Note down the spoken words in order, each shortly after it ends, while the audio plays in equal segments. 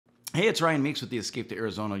Hey, it's Ryan Meeks with the Escape to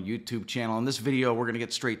Arizona YouTube channel. In this video, we're going to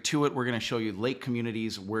get straight to it. We're going to show you lake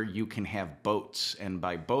communities where you can have boats. And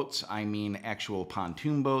by boats, I mean actual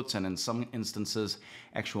pontoon boats, and in some instances,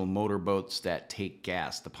 actual motor boats that take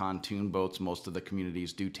gas. The pontoon boats, most of the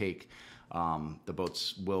communities do take. The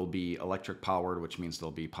boats will be electric powered, which means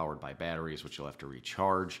they'll be powered by batteries, which you'll have to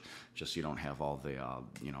recharge, just so you don't have all the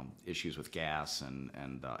issues with gas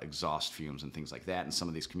and exhaust fumes and things like that in some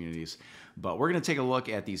of these communities. But we're going to take a look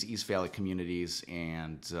at these East Valley communities,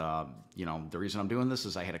 and the reason I'm doing this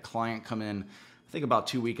is I had a client come in, I think about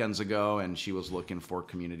 2 weekends ago, and she was looking for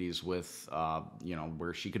communities with,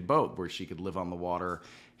 where she could boat, where she could live on the water,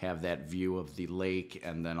 have that view of the lake,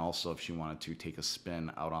 and then also if she wanted to take a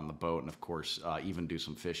spin out on the boat, and of course, even do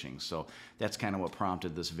some fishing. So that's kind of what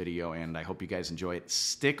prompted this video, and I hope you guys enjoy it.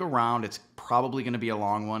 Stick around. It's probably going to be a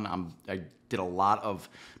long one. I did a lot of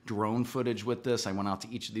drone footage with this. I went out to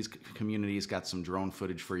each of these communities, got some drone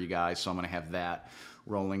footage for you guys, so I'm going to have that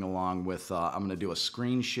rolling along with, I'm going to do a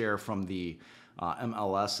screen share from the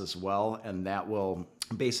MLS as well, and that will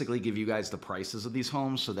basically give you guys the prices of these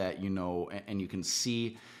homes so that you know and you can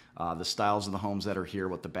see the styles of the homes that are here,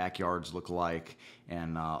 what the backyards look like,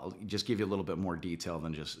 and just give you a little bit more detail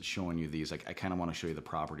than just showing you these. I kind of want to show you the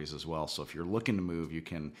properties as well, so if you're looking to move, you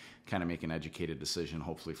can kind of make an educated decision,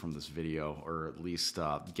 hopefully from this video, or at least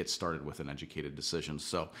get started with an educated decision.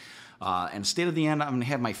 So, and stay to the end, I'm going to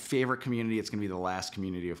have my favorite community. It's going to be the last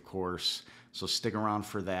community, of course, so stick around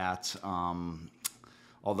for that.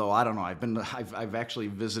 Although I don't know, I've actually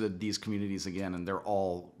visited these communities again, and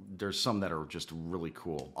there's some that are just really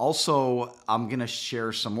cool. Also, I'm gonna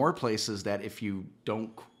share some more places that if you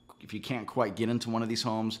can't quite get into one of these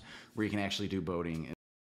homes, where you can actually do boating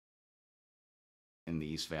in the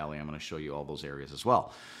East Valley. I'm gonna show you all those areas as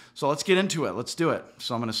well. So let's get into it. Let's do it.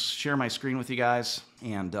 So I'm gonna share my screen with you guys,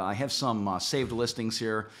 and I have some saved listings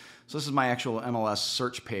here. So this is my actual MLS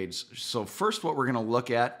search page. So first, what we're gonna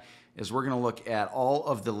look at is we're going to look at all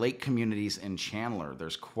of the lake communities in Chandler.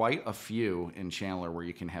 There's quite a few in Chandler where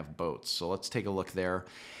you can have boats. So let's take a look there.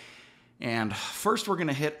 And first we're going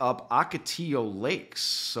to hit up Ocotillo Lakes.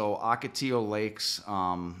 So Ocotillo Lakes,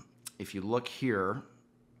 if you look here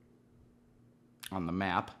on the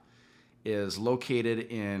map, is located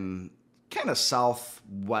in kind of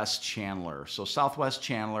southwest Chandler. So southwest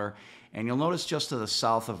Chandler. And you'll notice just to the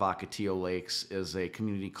south of Ocotillo Lakes is a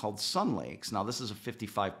community called Sun Lakes. Now, this is a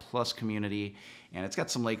 55-plus community, and it's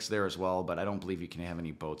got some lakes there as well, but I don't believe you can have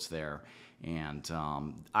any boats there. And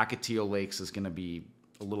Ocotillo Lakes is going to be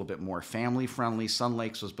a little bit more family-friendly. Sun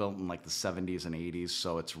Lakes was built in like the 70s and 80s,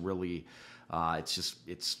 so it's really,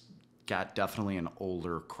 it's got definitely an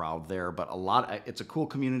older crowd there, but it's a cool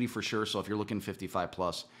community for sure. So if you're looking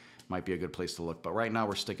 55-plus, might be a good place to look. But right now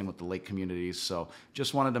we're sticking with the lake communities. So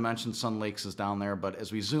just wanted to mention Sun Lakes is down there. But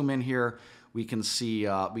as we zoom in here, we can see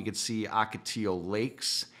Ocotillo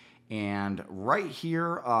Lakes. And right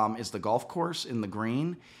here is the golf course in the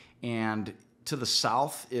green. And to the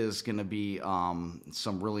south is going to be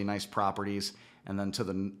some really nice properties. And then to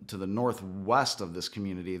the northwest of this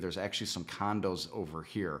community, there's actually some condos over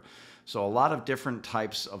here. So a lot of different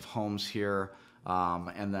types of homes here.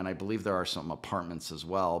 And then I believe there are some apartments as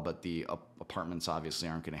well, but the apartments obviously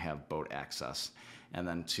aren't going to have boat access. And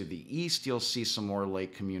then to the east, you'll see some more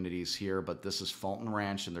lake communities here, but this is Fulton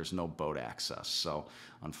Ranch and there's no boat access. So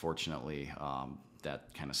unfortunately,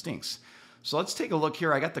 that kind of stinks. So let's take a look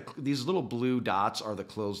here. I got these little blue dots are the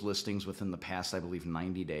closed listings within the past, I believe,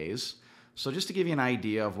 90 days. So just to give you an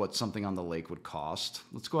idea of what something on the lake would cost,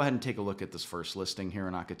 let's go ahead and take a look at this first listing here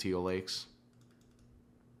in Ocotillo Lakes.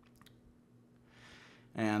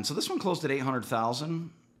 And so this one closed at $800,000,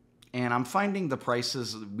 and I'm finding the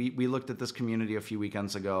prices. We looked at this community a few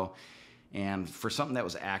weekends ago, and for something that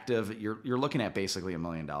was active, you're looking at basically $1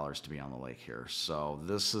 million to be on the lake here. So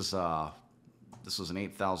this was an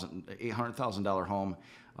 $800,000 home.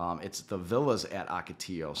 It's the villas at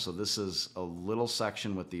Ocotillo. So this is a little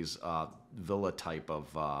section with these villa type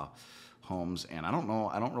of homes, and I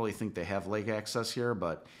don't really think they have lake access here,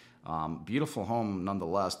 but beautiful home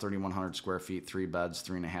nonetheless, 3,100 square feet, 3 beds,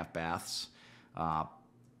 3.5 baths.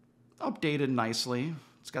 Updated nicely.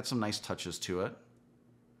 It's got some nice touches to it.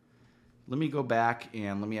 Let me go back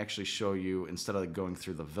and let me actually show you, instead of going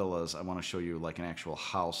through the villas, I want to show you like an actual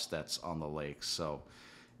house that's on the lake. So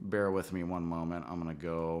bear with me one moment. I'm going to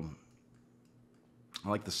go, I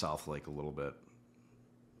like the South Lake a little bit,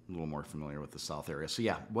 a little more familiar with the South area. So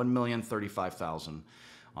yeah, $1,035,000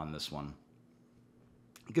 on this one.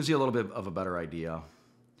 It gives you a little bit of a better idea.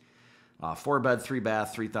 4 bed, 3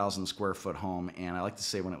 bath, 3,000 square foot home. And I like to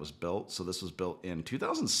say when it was built. So this was built in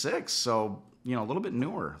 2006. So, a little bit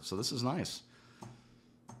newer. So this is nice.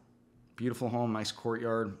 Beautiful home, nice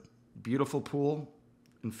courtyard, beautiful pool,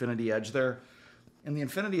 infinity edge there. And the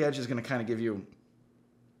infinity edge is going to kind of give you,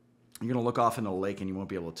 you're going to look off into the lake and you won't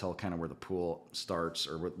be able to tell kind of where the pool starts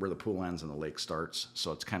or where the pool ends and the lake starts.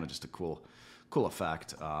 So it's kind of just a cool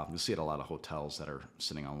effect. You'll see it at a lot of hotels that are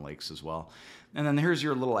sitting on lakes as well. And then here's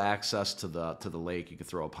your little access to the lake. You could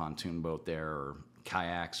throw a pontoon boat there, or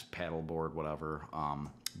kayaks, paddleboard, whatever.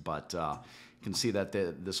 But you can see that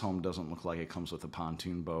this home doesn't look like it comes with a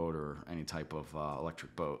pontoon boat or any type of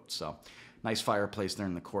electric boat. So nice fireplace there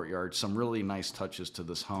in the courtyard. Some really nice touches to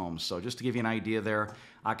this home. So just to give you an idea there,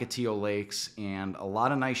 Ocotillo Lakes, and a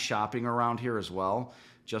lot of nice shopping around here as well.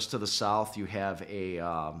 Just to the south, you have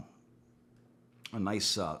a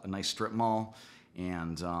nice strip mall,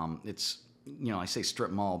 and it's, you know, I say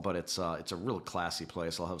strip mall, but it's a real classy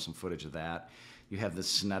place. I'll have some footage of that. You have the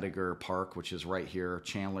Snedeker Park, which is right here.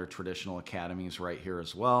 Chandler Traditional Academy is right here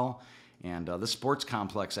as well. And the sports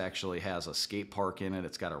complex actually has a skate park in it.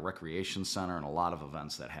 It's got a recreation center and a lot of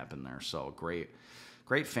events that happen there. So great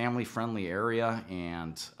family-friendly area.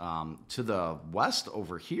 And to the west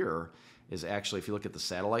over here is actually, if you look at the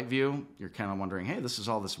satellite view, you're kind of wondering, hey, this is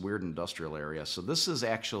all this weird industrial area. So this is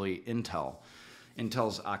actually Intel.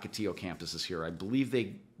 Intel's Ocotillo campus is here. I believe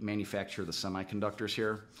they manufacture the semiconductors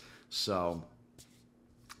here. So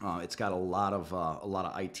it's got a lot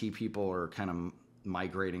of IT people are kind of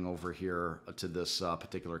migrating over here to this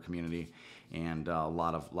particular community, and a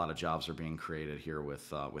lot of jobs are being created here with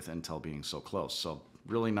Intel being so close. So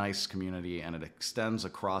really nice community, and it extends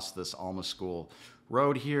across this Alma School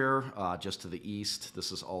Road here, just to the east.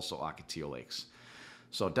 This is also Ocotillo Lakes.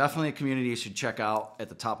 So definitely a community you should check out, at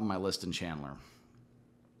the top of my list in Chandler.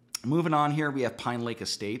 Moving on here, we have Pine Lake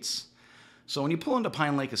Estates. So when you pull into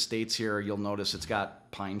Pine Lake Estates here, you'll notice it's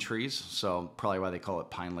got pine trees, so probably why they call it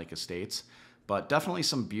Pine Lake Estates. But definitely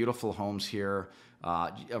some beautiful homes here.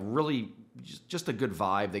 Just a good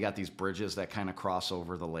vibe. They got these bridges that kind of cross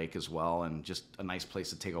over the lake as well, and just a nice place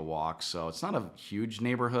to take a walk. So it's not a huge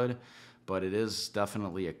neighborhood, but it is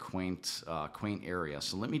definitely a quaint area.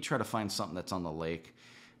 So let me try to find something that's on the lake.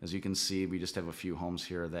 As you can see, we just have a few homes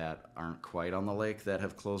here that aren't quite on the lake that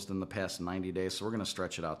have closed in the past 90 days. So we're going to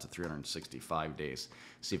stretch it out to 365 days.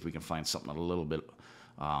 See if we can find something a little bit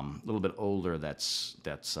older that's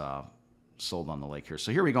sold on the lake here.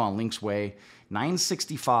 So here we go on Links Way,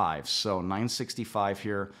 965. So 965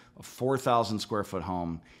 here, a 4,000 square foot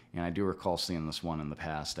home. And I do recall seeing this one in the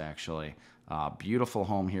past, actually. Beautiful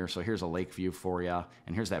home here. So here's a lake view for you.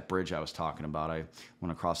 And here's that bridge I was talking about. I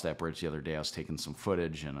went across that bridge the other day. I was taking some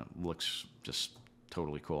footage, and it looks just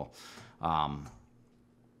totally cool.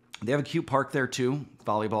 They have a cute park there too.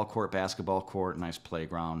 Volleyball court, basketball court, nice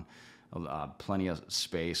playground. Plenty of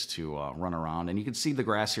space to run around. And you can see the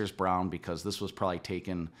grass here is brown because this was probably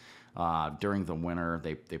taken during the winter.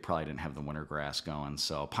 They probably didn't have the winter grass going.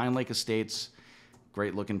 So Pine Lake Estates,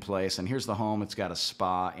 great looking place. And here's the home. It's got a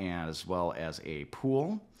spa and as well as a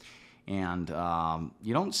pool. And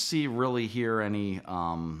you don't see really here any,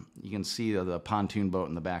 you can see the pontoon boat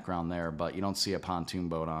in the background there, but you don't see a pontoon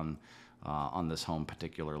boat on this home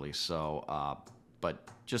particularly. So, but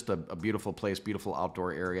just a beautiful place, beautiful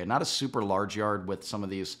outdoor area. Not a super large yard with some of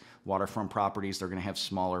these waterfront properties. They're going to have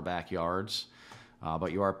smaller backyards,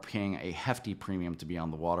 but you are paying a hefty premium to be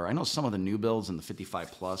on the water. I know some of the new builds in the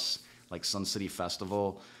 55 plus, like Sun City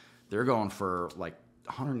Festival, they're going for like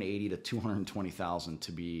 180 to 220,000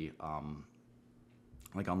 to be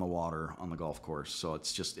like on the water on the golf course. So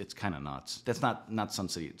it's kind of nuts. That's not Sun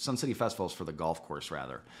City. Sun City Festival is for the golf course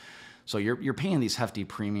rather. So you're paying these hefty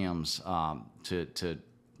premiums to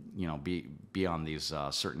you know be on these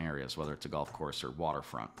certain areas, whether it's a golf course or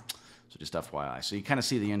waterfront. So just FYI. So you kind of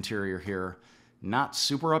see the interior here. Not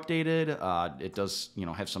super updated. It does, you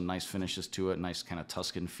know, have some nice finishes to it, nice kind of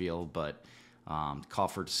Tuscan feel, but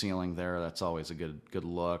coffered ceiling there, that's always a good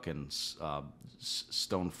look, and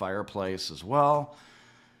stone fireplace as well.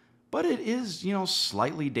 But it is, you know,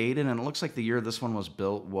 slightly dated, and it looks like the year this one was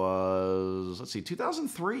built was, let's see,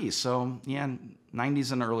 2003. So yeah,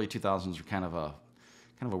 90s and early 2000s are kind of a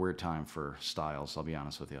weird time for styles, I'll be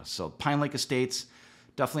honest with you. So Pine Lake Estates,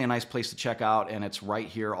 definitely a nice place to check out, and it's right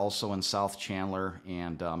here also in South Chandler,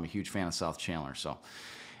 and I'm a huge fan of South Chandler. So,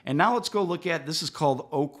 and now let's go look at, this is called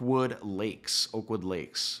Oakwood Lakes.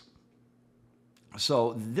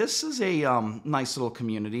 So this is a nice little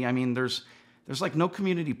community. I mean, there's like no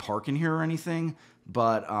community park in here or anything,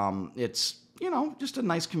 but it's, you know, just a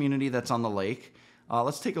nice community that's on the lake.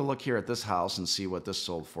 Let's take a look here at this house and see what this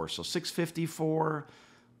sold for. So $654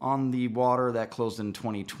 on the water, that closed in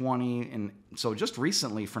 2020, and so just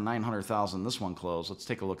recently for $900,000 this one closed. Let's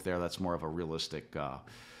take a look there. That's more of a realistic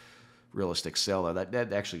realistic sale there.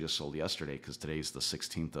 That actually just sold yesterday because today's the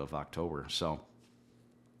 16th of October. So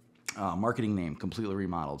marketing name, completely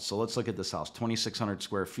remodeled. So let's look at this house. 2,600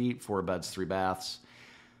 square feet, 4 beds, 3 baths.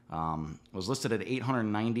 Was listed at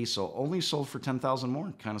 890, so only sold for 10,000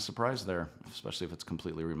 more. Kind of surprised there, especially if it's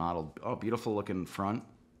completely remodeled. Oh, beautiful looking front.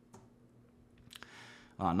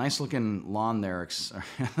 Nice looking lawn there.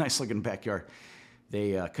 Nice looking backyard.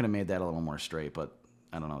 They could have made that a little more straight, but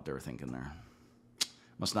I don't know what they were thinking there.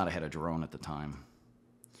 Must not have had a drone at the time.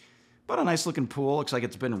 But a nice looking pool. Looks like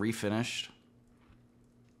it's been refinished.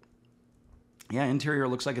 Yeah, interior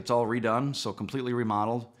looks like it's all redone, so completely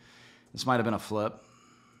remodeled. This might have been a flip.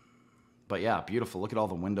 But yeah, beautiful. Look at all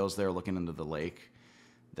the windows there looking into the lake.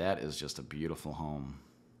 That is just a beautiful home.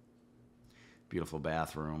 Beautiful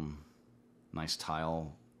bathroom. Nice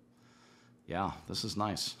tile. Yeah, this is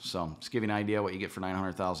nice. So just give you an idea what you get for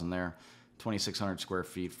 $900,000 there. 2,600 square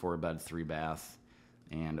feet, 4 bed, 3 bath.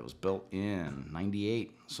 And it was built in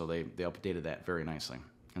 98. So they updated that very nicely.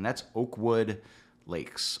 And that's Oakwood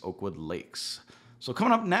Lakes. Oakwood Lakes. So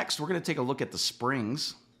coming up next, we're going to take a look at the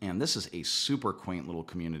Springs. And this is a super quaint little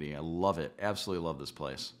community. I love it. Absolutely love this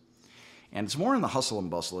place. And it's more in the hustle and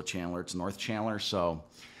bustle of Chandler. It's North Chandler, so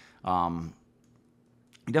you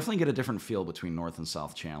definitely get a different feel between North and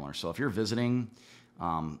South Chandler. So if you're visiting,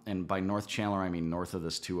 and by North Chandler, I mean north of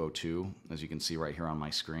this 202, as you can see right here on my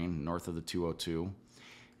screen, north of the 202,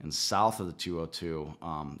 and south of the 202,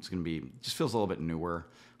 it's going to be, just feels a little bit newer.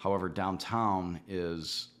 However, downtown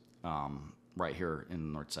is right here in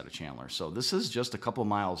the north side of Chandler. So this is just a couple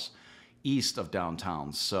miles east of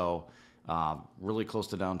downtown. So really close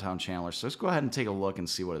to downtown Chandler. So let's go ahead and take a look and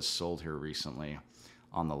see what has sold here recently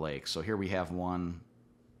on the lake. So here we have one,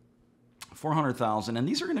 400,000, and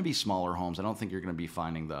these are going to be smaller homes. I don't think you're going to be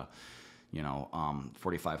finding the,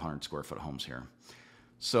 4,500 square foot homes here.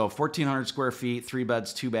 So 1,400 square feet, 3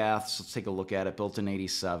 beds, 2 baths. Let's take a look at it. Built in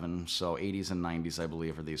 87, so 80s and 90s, I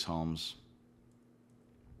believe, are these homes.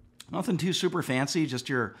 Nothing too super fancy, just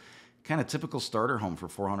your kind of typical starter home for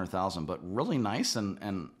 400,000, but really nice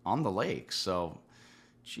and on the lake. So,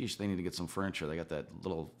 geez, they need to get some furniture. They got that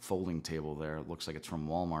little folding table there. It looks like it's from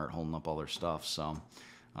Walmart holding up all their stuff. So,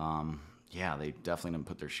 yeah, they definitely didn't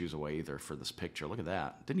put their shoes away either for this picture. Look at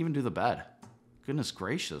that. Didn't even do the bed. Goodness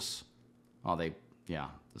gracious. Oh,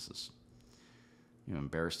 this is, I'm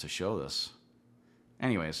embarrassed to show this.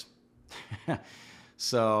 Anyways,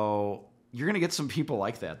 so you're going to get some people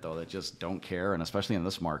like that, though, that just don't care. And especially in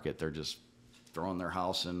this market, they're just throwing their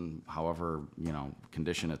house in however,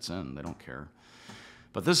 condition it's in. They don't care.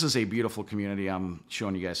 But this is a beautiful community. I'm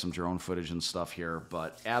showing you guys some drone footage and stuff here,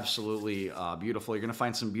 but absolutely beautiful. You're going to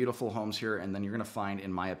find some beautiful homes here, and then you're going to find,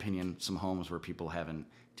 in my opinion, some homes where people haven't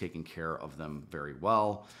taken care of them very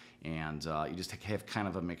well. And you just have kind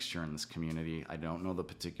of a mixture in this community. I don't know the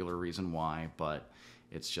particular reason why, but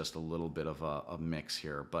it's just a little bit of a mix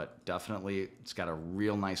here. But definitely, it's got a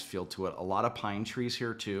real nice feel to it. A lot of pine trees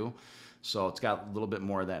here, too. So it's got a little bit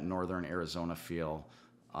more of that northern Arizona feel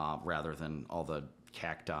rather than all the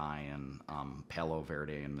cacti and Palo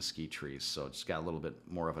Verde and mesquite trees. So it's got a little bit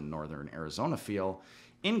more of a northern Arizona feel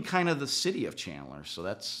in kind of the city of Chandler. So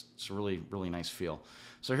it's a really, really nice feel.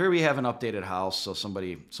 So here we have an updated house. So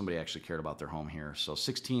somebody actually cared about their home here. So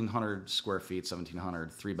 1,600 square feet,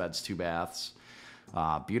 1,700, 3 beds, 2 baths.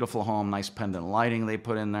 Beautiful home, nice pendant lighting they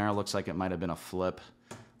put in there. Looks like it might have been a flip.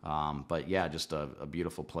 But yeah, just a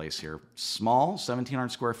beautiful place here. Small, 1,700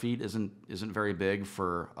 square feet isn't very big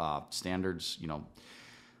for standards,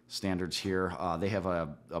 standards here. They have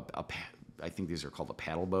I think these are called a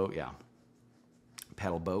paddle boat. Yeah,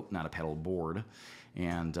 paddle boat, not a paddle board.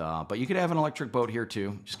 And but you could have an electric boat here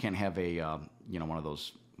too. Just can't have a one of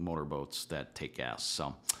those motor boats that take gas.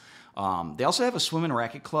 So. They also have a swim and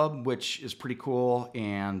racket club, which is pretty cool,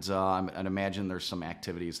 and I'd imagine there's some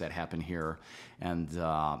activities that happen here, and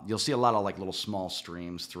you'll see a lot of like little small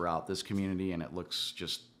streams throughout this community, and it looks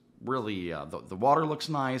just really the water looks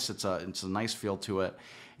nice. It's a nice feel to it,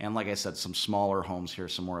 and like I said, some smaller homes here,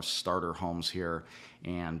 some more starter homes here,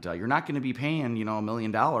 and you're not going to be paying $1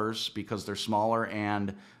 million because they're smaller,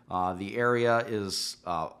 and the area is,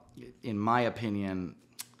 in my opinion,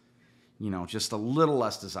 just a little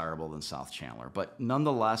less desirable than South Chandler, but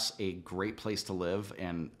nonetheless a great place to live.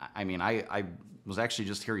 And I mean, I was actually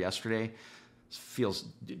just here yesterday,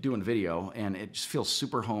 doing video, and it just feels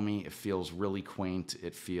super homey. It feels really quaint.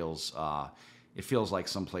 It feels like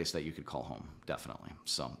some place that you could call home, definitely.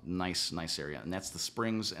 So nice area. And that's the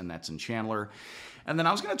Springs, and that's in Chandler. And then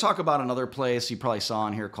I was going to talk about another place you probably saw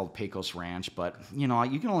in here called Pecos Ranch, but you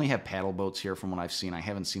can only have paddle boats here from what I've seen. I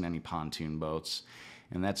haven't seen any pontoon boats.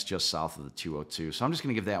 and that's just south of the 202. So I'm just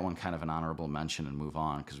going to give that one kind of an honorable mention and move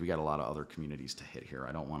on because we got a lot of other communities to hit here.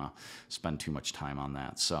 I don't want to spend too much time on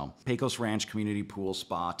that. So Pecos Ranch Community Pool,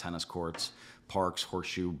 Spa, tennis courts, parks,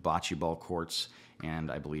 horseshoe, bocce ball courts,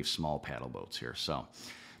 and I believe small paddle boats here. So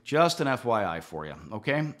just an FYI for you,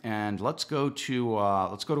 okay? And let's go to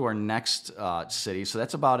our next city. So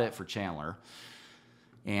that's about it for Chandler.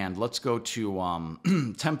 And let's go to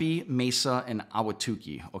Tempe, Mesa, and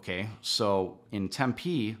Ahwatukee, okay? So in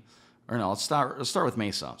Tempe, or no, let's start with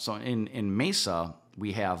Mesa. So in Mesa,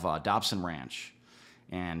 we have Dobson Ranch.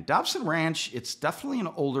 And Dobson Ranch, it's definitely an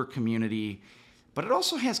older community, but it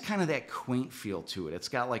also has kind of that quaint feel to it. It's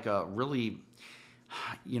got like a really,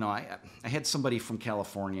 you know, I had somebody from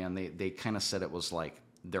California, and they kind of said it was like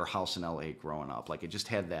their house in LA growing up. Like it just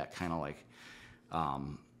had that kind of like,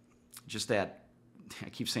 just that, I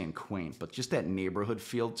keep saying quaint, but just that neighborhood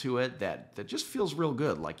feel to it that just feels real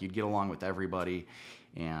good. Like you'd get along with everybody,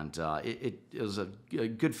 and it was a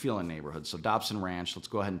good feeling neighborhood. So Dobson Ranch, let's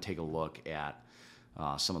go ahead and take a look at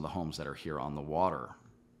some of the homes that are here on the water.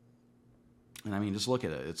 And I mean, just look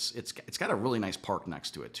at it. It's got a really nice park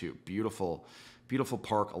next to it too. Beautiful, beautiful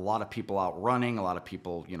park. A lot of people out running. A lot of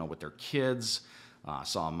people, you know, with their kids.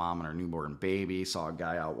 Saw a mom and her newborn baby, saw a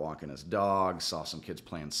guy out walking his dog, saw some kids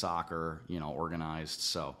playing soccer, you know, organized.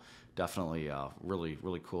 So definitely a really,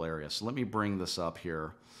 really cool area. So let me bring this up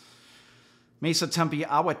here. Mesa, Tempe,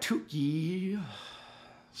 Ahwatukee.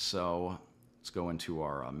 So let's go into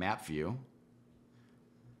our map view.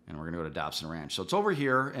 And we're going to go to Dobson Ranch. So it's over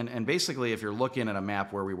here. And basically, if you're looking at a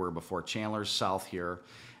map where we were before, Chandler's south here.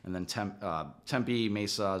 And then Tempe,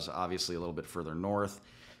 Mesa is obviously a little bit further north.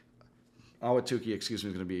 Ahwatukee, excuse me,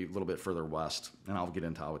 is going to be a little bit further west, and I'll get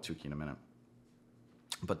into Ahwatukee in a minute.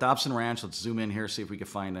 But Dobson Ranch, let's zoom in here, see if we can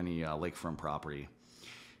find any lakefront property.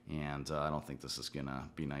 And I don't think this is going to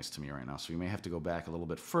be nice to me right now, so we may have to go back a little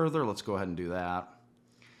bit further. Let's go ahead and do that.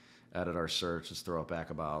 Edit our search. Let's throw it back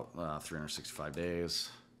about 365 days.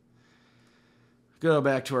 Go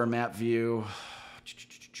back to our map view.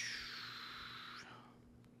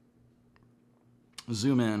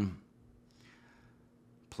 Zoom in.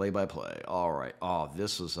 Play by play. All right. Oh,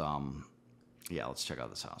 this is, yeah, let's check out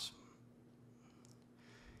this house.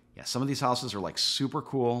 Yeah, some of these houses are like super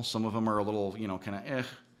cool. Some of them are a little, you know, kind of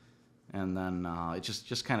And then it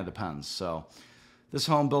just kind of depends. So this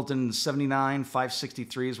home built in 79,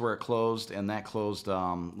 563 is where it closed. And that closed,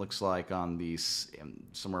 looks like on the,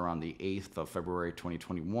 somewhere around the 8th of February,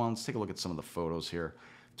 2021. Let's take a look at some of the photos here.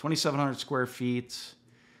 2,700 square feet.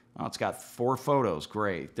 Oh, it's got 4 photos.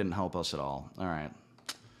 Great. Didn't help us at all. All right.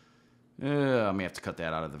 I may have to cut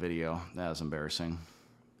that out of the video. That was embarrassing.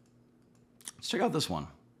 Let's check out this one.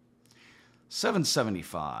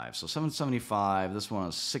 775. So 775. This one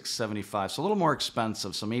is 675. So a little more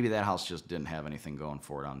expensive. So maybe that house just didn't have anything going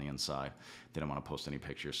for it on the inside. Didn't want to post any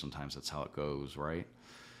pictures. Sometimes that's how it goes, right?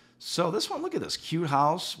 So this one, look at this. Cute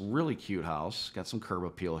house. Really cute house. Got some curb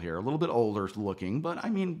appeal here. A little bit older looking, but I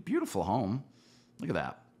mean, beautiful home. Look at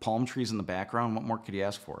that. Palm trees in the background. What more could you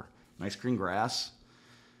ask for? Nice green grass.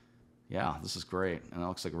 Yeah, this is great. And it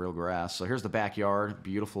looks like real grass. So here's the backyard.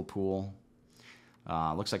 Beautiful pool.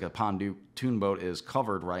 Looks like a pontoon boat is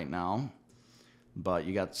covered right now. But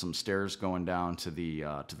you got some stairs going down to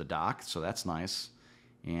the dock. So that's nice.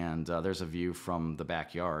 And there's a view from the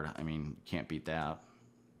backyard. I mean, can't beat that.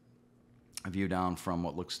 A view down from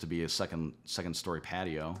what looks to be a second story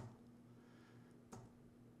patio.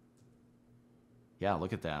 Yeah,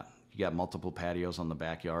 look at that. You got multiple patios on the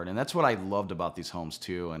backyard. And that's what I loved about these homes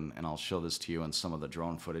too. And I'll show this to you in some of the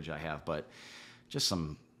drone footage I have. But just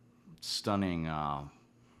some stunning,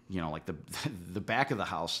 you know, like the back of the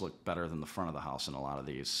house looked better than the front of the house in a lot of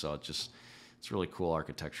these. So it's really cool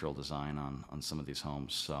architectural design on some of these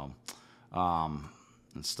homes. So, and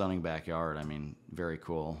stunning backyard. I mean, very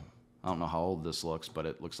cool. I don't know how old this looks, but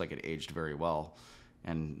it looks like it aged very well.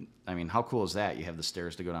 And I mean, how cool is that? You have the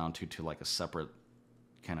stairs to go down to like a separate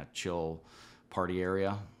kind of chill party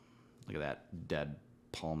area. Look at that dead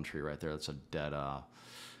palm tree right there. That's a dead, what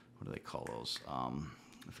do they call those?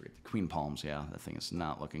 I forget, the queen palms. Yeah, that thing is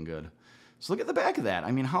not looking good. So look at the back of that.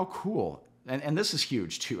 I mean, how cool. And this is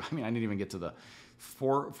huge too. I mean, I didn't even get to the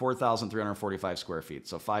 4,345 square feet.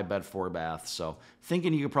 So 5 bed, 4 bath. So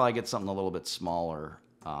thinking you could probably get something a little bit smaller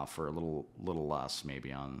for a little less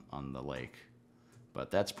maybe on the lake.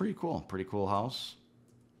 But that's pretty cool. Pretty cool house.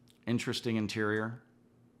 Interesting interior.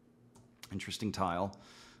 Interesting tile.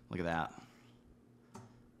 Look at that.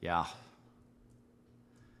 Yeah.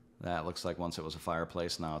 That looks like once it was a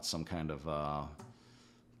fireplace. Now it's some kind of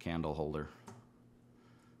candle holder.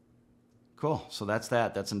 Cool. So that's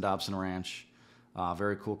that. That's in Dobson Ranch.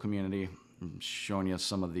 Very cool community. I'm showing you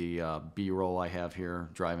some of the B-roll I have here,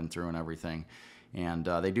 driving through and everything. And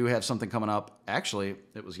they do have something coming up. Actually,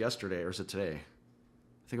 it was yesterday, or is it today?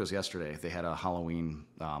 I think it was yesterday. They had a Halloween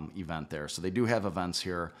event there. So they do have events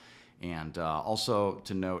here. And also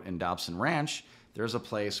to note, in Dobson Ranch, there's a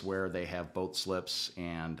place where they have boat slips.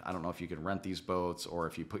 And I don't know if you can rent these boats or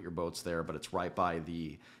if you put your boats there, but it's right by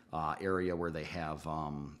the area where they have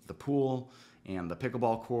the pool and the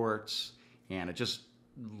pickleball courts. And it just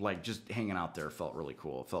hanging out there felt really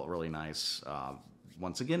cool. It felt really nice.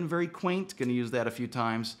 Once again, very quaint. Going to use that a few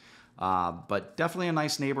times. But definitely a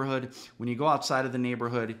nice neighborhood. When you go outside of the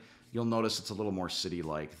neighborhood, you'll notice it's a little more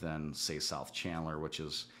city-like than, say, South Chandler, which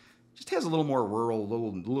is just has a little more rural,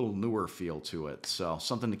 little newer feel to it. So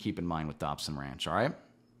something to keep in mind with Dobson Ranch, all right?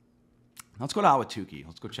 Let's go to Ahwatukee.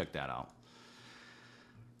 Let's go check that out.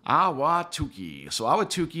 Ahwatukee. So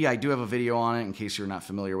Ahwatukee, I do have a video on it in case you're not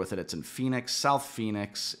familiar with it. It's in Phoenix, South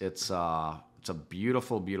Phoenix. It's a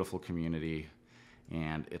beautiful, beautiful community.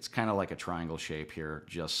 And it's kind of like a triangle shape here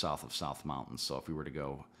just south of South Mountain. So if we were to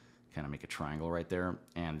go kind of make a triangle right there.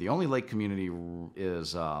 And the only lake community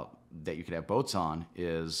is that you could have boats on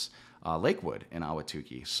is Lakewood in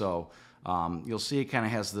Ahwatukee. So you'll see it kind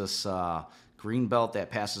of has this green belt that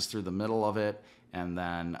passes through the middle of it. And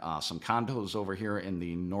then some condos over here in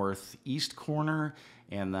the northeast corner.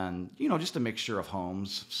 And then, you know, just a mixture of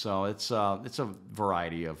homes. So it's a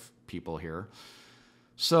variety of people here.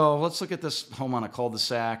 So let's look at this home on a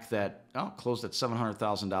cul-de-sac that closed at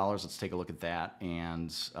 $700,000. Let's take a look at that.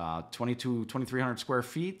 And 2,300 square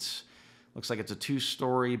feet. Looks like it's a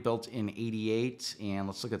 2-story, built in '88. And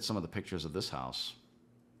let's look at some of the pictures of this house.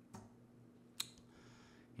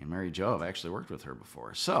 And Mary Jo, I've actually worked with her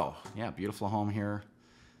before. So, yeah, beautiful home here.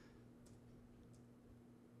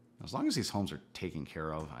 As long as these homes are taken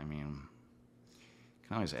care of, I mean, you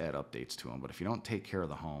can always add updates to them. But if you don't take care of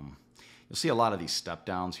the home, you'll see a lot of these step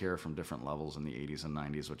downs here from different levels in the 80s and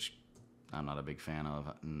 90s, which I'm not a big fan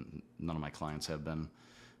of. None of my clients have been.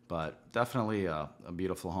 But definitely a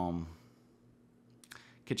beautiful home.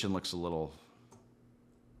 Kitchen looks a little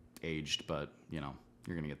aged, but, you know,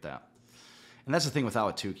 you're going to get that. And that's the thing with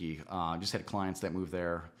Ahwatukee. I just had clients that moved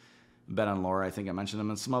there. Ben and Laura, I think I mentioned them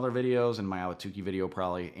in some other videos, in my Ahwatukee video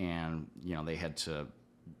probably. And, you know, they had to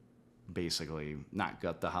basically not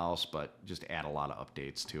gut the house, but just add a lot of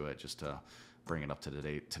updates to it just to bring it up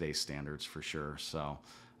to today's standards for sure. So,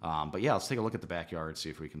 but yeah, let's take a look at the backyard,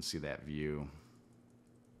 see if we can see that view.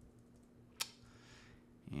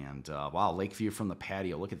 And wow, lake view from the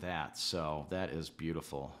patio. Look at that. So that is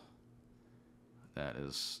beautiful.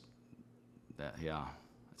 Yeah.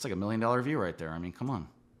 It's like $1 million view right there. I mean, come on.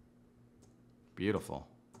 Beautiful.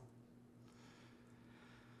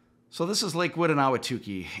 So this is Lakewood and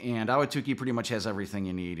Ahwatukee, and Ahwatukee pretty much has everything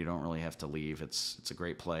you need. You don't really have to leave. It's a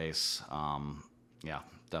great place. Yeah,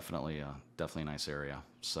 definitely a nice area.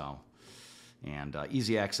 So, and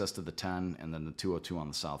easy access to the 10 and then the 202 on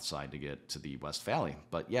the south side to get to the West Valley.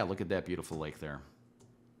 But yeah, look at that beautiful lake there.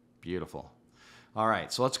 Beautiful. All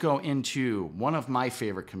right, so let's go into one of my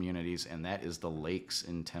favorite communities, and that is the Lakes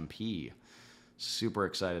in Tempe. Super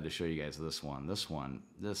excited to show you guys this one.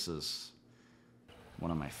 This is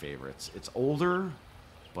one of my favorites. It's older,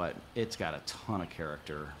 but it's got a ton of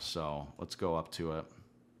character. So let's go up to it.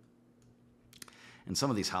 And some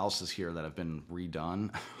of these houses here that have been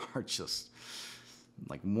redone are just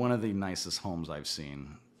like one of the nicest homes I've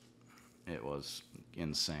seen. It was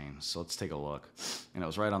insane. So let's take a look. And it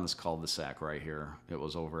was right on this cul-de-sac right here. It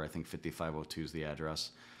was over, I think 5502 is the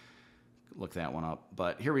address. Look that one up.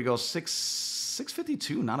 But here we go,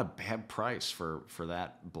 $652, not a bad price for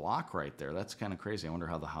that block right there. That's kind of crazy. I wonder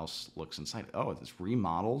how the house looks inside. Oh, it's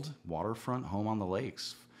remodeled, waterfront home on the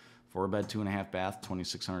lakes. 4-bed, 2.5 bath,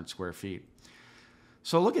 2,600 square feet.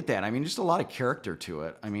 So look at that. I mean, just a lot of character to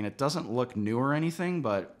it. I mean, it doesn't look new or anything,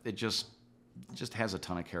 but it just has a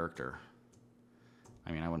ton of character.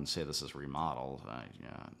 I mean, I wouldn't say this is remodeled.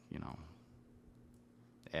 Yeah, you know,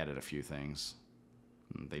 added a few things.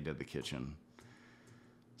 They did the kitchen.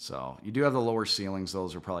 So you do have the lower ceilings.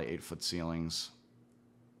 Those are probably 8-foot ceilings,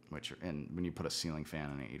 and when you put a ceiling fan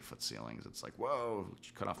in 8-foot ceilings, it's like, whoa,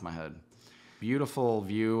 cut off my head. Beautiful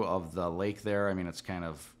view of the lake there. I mean, it's kind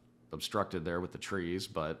of obstructed there with the trees,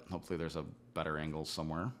 but hopefully there's a better angle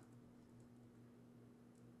somewhere.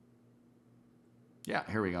 Yeah,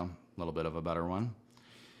 here we go. A little bit of a better one.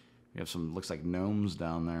 We have some, looks like gnomes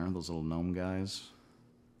down there, those little gnome guys.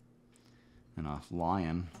 And a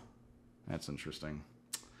lion. That's interesting.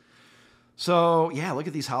 So, yeah, look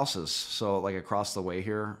at these houses. So, like across the way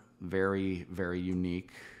here, very, very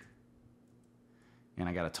unique. And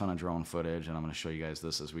I got a ton of drone footage, and I'm going to show you guys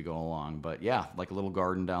this as we go along. But yeah, like a little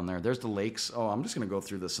garden down there. There's the lakes. Oh, I'm just going to go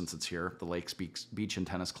through this since it's here. The Lakes Beach and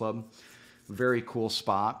Tennis Club. Very cool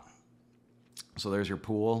spot. So there's your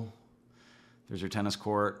pool. There's your tennis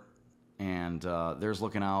court. And there's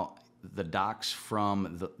looking out the docks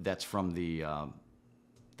from the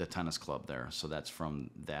tennis club there. So that's from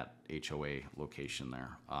that HOA location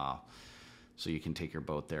there. So you can take your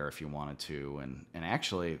boat there if you wanted to. And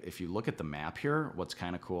actually, if you look at the map here, what's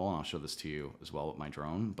kind of cool, and I'll show this to you as well with my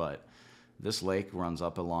drone, but this lake runs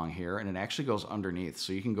up along here, and it actually goes underneath.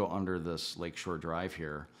 So you can go under this Lakeshore Drive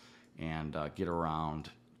here and get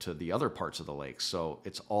around to the other parts of the lake. So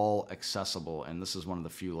it's all accessible, and this is one of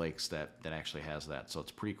the few lakes that actually has that. So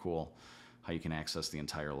it's pretty cool how you can access the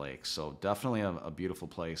entire lake. So definitely a beautiful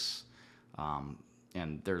place.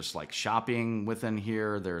 And there's like shopping within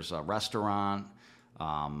here. There's a restaurant.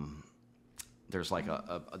 There's like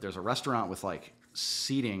there's a restaurant with like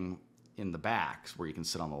seating in the back where you can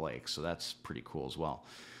sit on the lake. So that's pretty cool as well.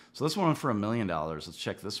 So this one went for $1 million. Let's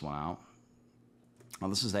check this one out. Well,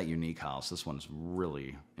 this is that unique house. This one's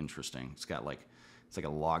really interesting. It's got like, it's like a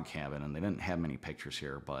log cabin, and they didn't have many pictures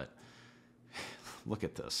here, but look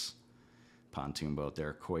at this pontoon boat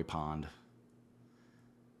there, Koi Pond.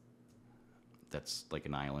 That's like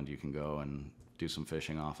an island you can go and do some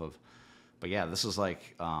fishing off of. But yeah, this is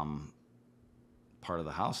like part of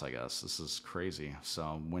the house, I guess. This is crazy.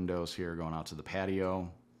 So windows here going out to the patio.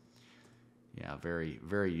 Yeah, very,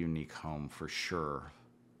 very unique home for sure.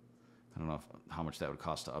 I don't know how much that would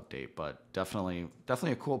cost to update, but definitely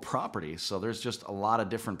a cool property. So there's just a lot of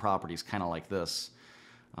different properties kind of like this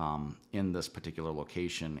in this particular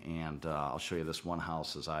location. And I'll show you this one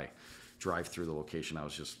house as I drive through the location I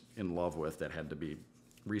was just in love with that had to be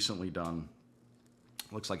recently done.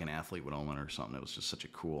 Looks like an athlete would own it or something. It was just such a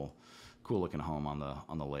cool looking home on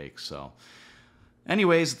the lake. So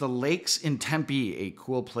anyways, the lakes in Tempe, a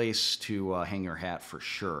cool place to hang your hat for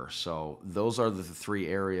sure. So those are the three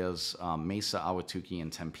areas, Mesa, Ahwatukee,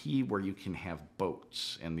 and Tempe, where you can have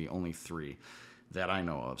boats, and the only three that I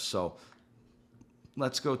know of. So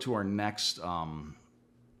let's go to our next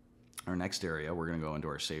area. We're going to go into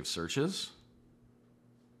our saved searches.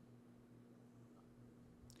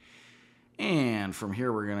 And from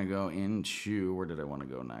here, we're going to go into, where did I want to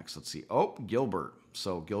go next? Let's see. Oh, Gilbert.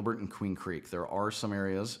 So Gilbert and Queen Creek. There are some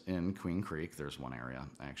areas in Queen Creek. There's one area,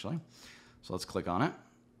 actually. So let's click on it.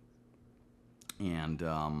 And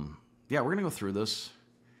yeah, we're going to go through this.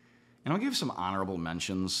 And I'll give some honorable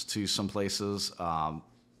mentions to some places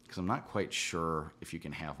because I'm not quite sure if you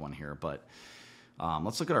can have one here. But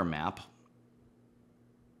let's look at our map.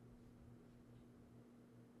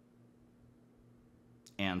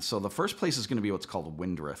 And so the first place is going to be what's called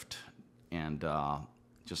Windrift. And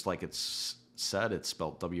just like it's said, it's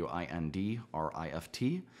spelled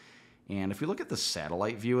W-I-N-D-R-I-F-T. And if we look at the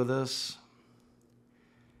satellite view of this,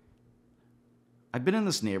 I've been in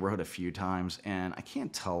this neighborhood a few times, and I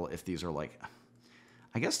can't tell if these are like,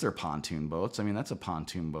 I guess they're pontoon boats. I mean, that's a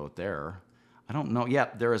pontoon boat there. I don't know. Yeah,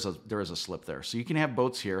 there is a slip there. So you can have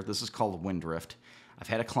boats here. This is called Windrift. I've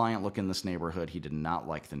had a client look in this neighborhood. He did not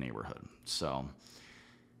like the neighborhood. So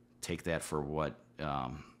take that for what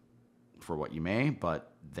you may,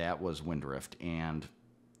 but that was Windrift. And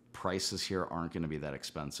prices here aren't going to be that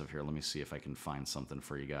expensive here. Let me see if I can find something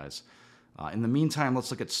for you guys. In the meantime,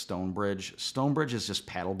 let's look at Stonebridge. Stonebridge is just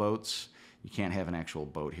paddle boats. You can't have an actual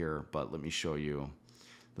boat here, but let me show you.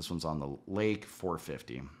 This one's on the lake,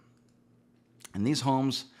 $450. And these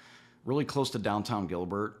homes, really close to downtown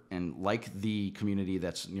Gilbert, and like the community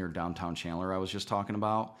that's near downtown Chandler I was just talking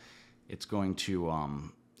about, it's going to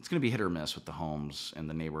be hit or miss with the homes and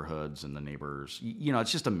the neighborhoods and the neighbors. You know,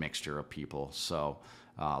 it's just a mixture of people. So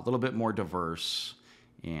a little bit more diverse.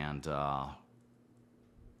 And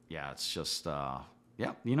yeah, it's just,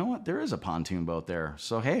 yeah, you know what? There is a pontoon boat there.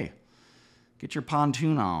 So, hey, get your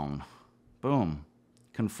pontoon on. Boom.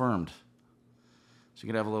 Confirmed. So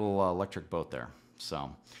you could have a little electric boat there.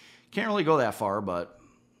 So can't really go that far, but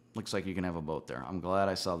looks like you can have a boat there. I'm glad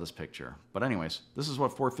I saw this picture. But anyways, this is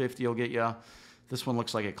what $450 will get you. This one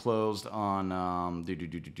looks like it closed on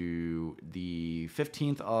the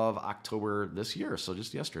 15th of October this year. So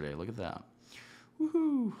just yesterday. Look at that.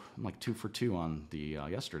 Woohoo. I'm like 2 for 2 on the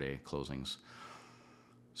yesterday closings.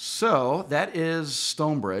 So that is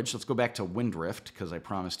Stonebridge. Let's go back to Windrift because I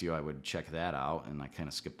promised you I would check that out, and I kind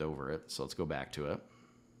of skipped over it. So let's go back to it.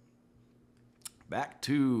 Back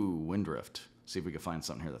to Windrift. See if we can find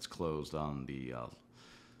something here that's closed on the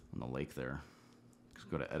lake there. Let's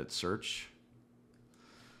go to Edit Search.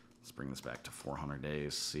 Let's bring this back to 400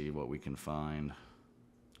 days, see what we can find.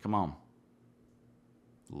 Come on.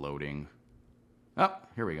 Loading. Oh,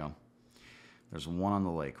 here we go. There's one on the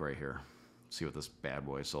lake right here. Let's see what this bad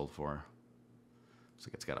boy sold for. Looks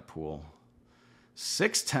like it's got a pool.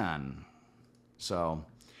 610. So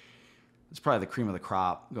it's probably the cream of the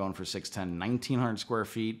crop, going for 610. 1,900 square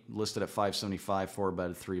feet, listed at 575,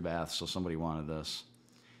 4-bed, 3-bath. So somebody wanted this.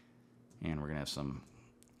 And we're going to have some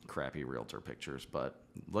crappy realtor pictures. But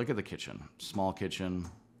look at the kitchen. Small kitchen.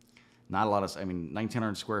 Not a lot of, I mean,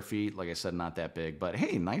 1,900 square feet. Like I said, not that big. But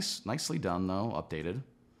hey, nicely done, though. Updated.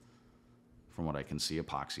 From what I can see,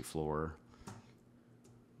 epoxy floor.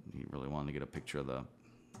 You really wanted to get a picture of the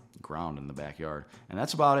ground in the backyard. And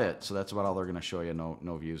that's about it. So that's about all they're going to show you.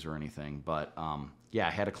 No views or anything. But yeah,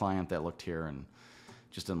 I had a client that looked here and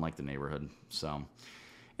just didn't like the neighborhood. So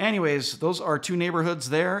anyways, those are two neighborhoods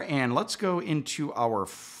there. And let's go into our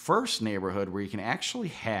first neighborhood where you can actually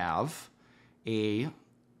have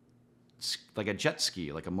like a jet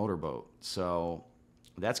ski, like a motorboat. So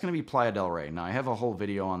that's going to be Playa Del Rey. Now I have a whole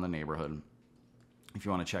video on the neighborhood if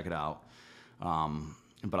you want to check it out.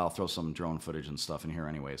 But I'll throw some drone footage and stuff in here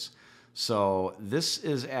anyways. So this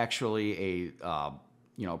is actually a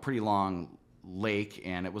pretty long lake,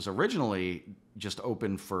 and it was originally just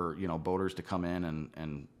open for boaters to come in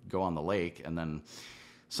and go on the lake, and then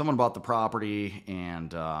someone bought the property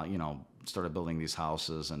and started building these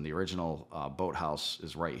houses, and the original boathouse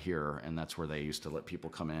is right here, and that's where they used to let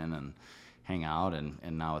people come in and hang out, and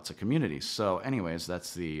now it's a community. So anyways,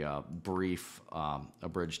 that's the brief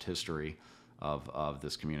abridged history of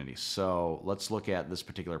this community. So let's look at this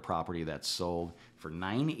particular property that's sold for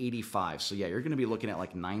 $985. So yeah, you're going to be looking at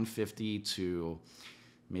like $950 to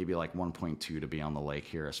maybe like $1.2 to be on the lake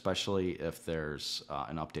here, especially if there's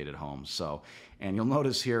an updated home. So, and you'll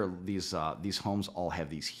notice here these homes all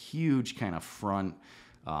have these huge kind of front,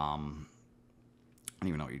 I don't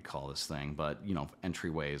even know what you'd call this thing, but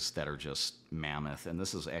entryways that are just mammoth. And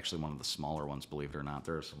this is actually one of the smaller ones, believe it or not.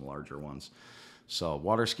 There are some larger ones. So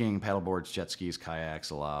water skiing, paddleboards, jet skis, kayaks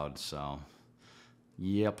allowed. So,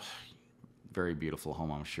 yep, very beautiful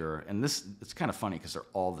home, I'm sure. And it's kind of funny because they're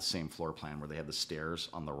all the same floor plan where they have the stairs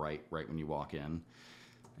on the right when you walk in.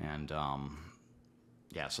 And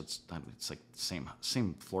yeah, so it's like the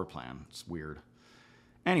same floor plan. It's weird.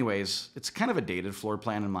 Anyways, it's kind of a dated floor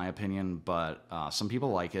plan in my opinion, but some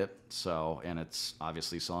people like it. So, and it's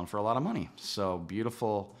obviously selling for a lot of money. So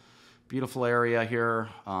beautiful, beautiful area here.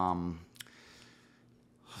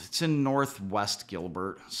 It's in Northwest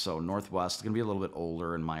Gilbert, so Northwest is going to be a little bit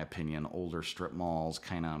older, in my opinion. Older strip malls,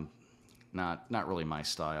 kind of not really my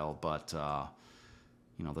style, but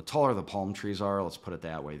the taller the palm trees are, let's put it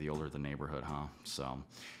that way, the older the neighborhood, huh? So,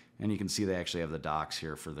 and you can see they actually have the docks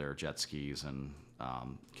here for their jet skis and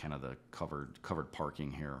kind of the covered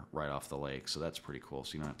parking here right off the lake. So that's pretty cool.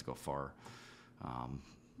 So you don't have to go far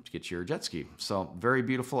to get your jet ski. So very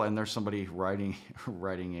beautiful, and there's somebody riding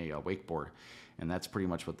a wakeboard. And that's pretty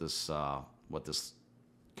much what this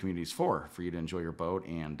community is for you to enjoy your boat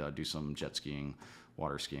and do some jet skiing,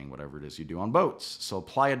 water skiing, whatever it is you do on boats. So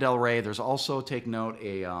Playa Del Rey, there's also, take note,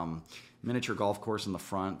 a miniature golf course in the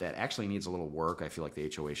front that actually needs a little work. I feel like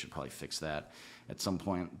the HOA should probably fix that at some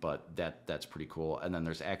point, but that's pretty cool. And then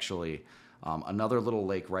there's actually another little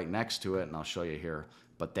lake right next to it, and I'll show you here.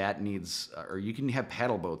 But that needs, or you can have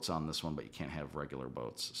paddle boats on this one, but you can't have regular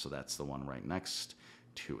boats. So that's the one right next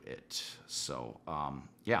to it. So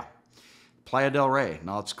yeah, Playa Del Rey.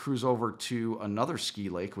 Now let's cruise over to another ski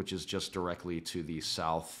lake, which is just directly to the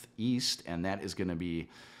southeast, and that is going to be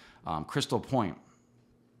Crystal Point.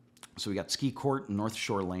 So we got Ski Court and North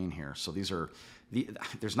Shore Lane here. So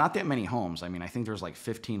there's not that many homes. I mean, I think there's like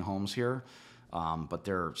 15 homes here, but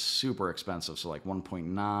they're super expensive. So like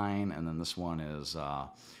 1.9, and then this one is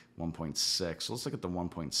 1.6. So let's look at the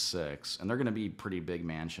 1.6, and they're going to be pretty big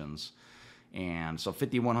mansions. And so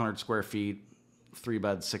 5,100 square feet, 3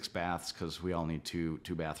 beds, 6 baths, because we all need two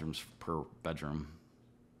bathrooms per bedroom.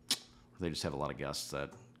 They just have a lot of guests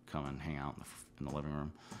that come and hang out in the living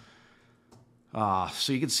room.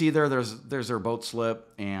 So you can see there's their boat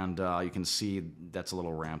slip, and you can see that's a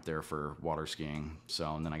little ramp there for water skiing.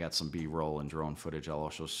 So, and then I got some B-roll and drone footage I'll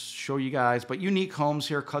also show you guys. But unique homes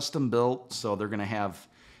here, custom built, so they're going to have,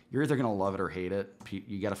 you're either going to love it or hate it.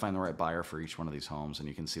 You got to find the right buyer for each one of these homes, and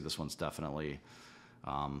you can see this one's definitely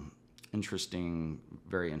interesting,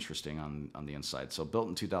 very interesting on the inside. So built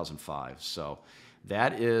in 2005. So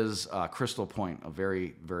that is Crystal Point, a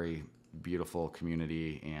very, very beautiful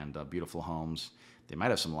community and beautiful homes. They might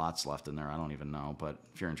have some lots left in there. I don't even know, but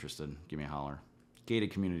if you're interested, give me a holler.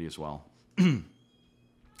 Gated community as well.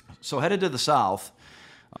 So headed to the south.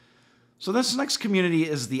 So this next community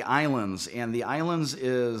is the Islands, and the Islands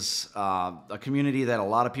is a community that a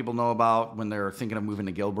lot of people know about when they're thinking of moving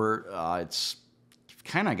to Gilbert. It's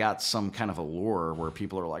kind of got some kind of allure where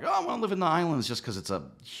people are like, oh, I want to live in the islands just because it's a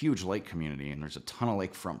huge lake community and there's a ton of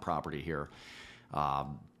lakefront property here.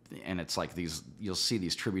 And it's like you'll see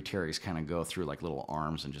these tributaries kind of go through like little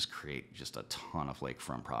arms and just create just a ton of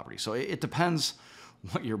lakefront property. So it depends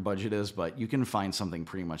what your budget is, but you can find something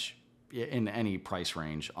pretty much in any price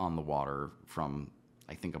range on the water from,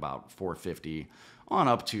 I think, about $450 on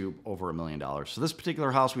up to over $1 million. So this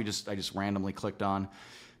particular house I just randomly clicked on,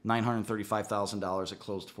 $935,000 it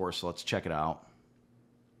closed for, so let's check it out.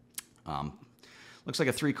 Looks like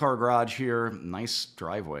a 3-car garage here, nice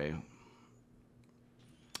driveway.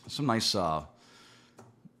 Some nice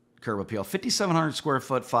curb appeal. 5,700 square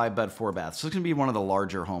foot, 5-bed, 4-bath. So it's going to be one of the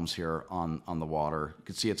larger homes here on the water. You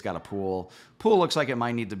can see it's got a pool. Pool looks like it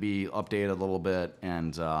might need to be updated a little bit.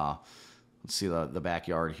 And let's see the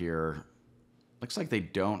backyard here. Looks like they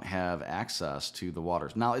don't have access to the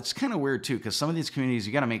waters. Now, it's kind of weird, too, because some of these communities,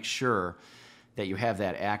 you got to make sure that you have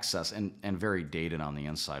that access, and very dated on the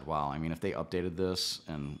inside. Wow, I mean, if they updated this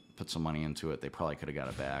and put some money into it, they probably could have got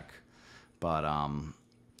it back. But,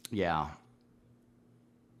 yeah,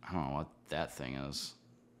 I don't know what that thing is.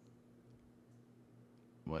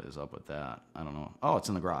 What is up with that? I don't know. Oh, it's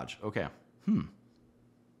in the garage. Okay.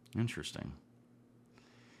 Interesting.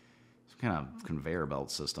 Some kind of conveyor belt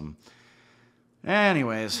system.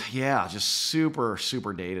 Anyways, yeah, just super,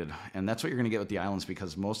 super dated. And that's what you're going to get with the islands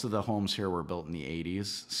because most of the homes here were built in the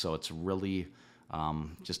 80s. So it's really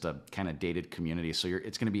just a kind of dated community. So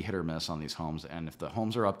it's going to be hit or miss on these homes. And if the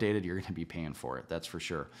homes are updated, you're going to be paying for it. That's for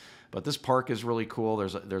sure. But this park is really cool.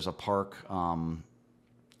 There's a park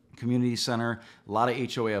community center, a lot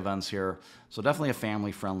of HOA events here. So definitely a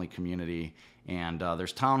family-friendly community. And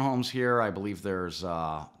there's townhomes here. I believe there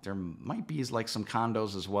might be like some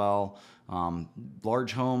condos as well.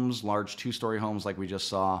 Large homes, large 2-story homes like we just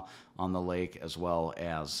saw on the lake, as well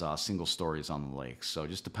as single stories on the lake. So it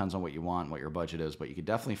just depends on what you want, what your budget is, but you could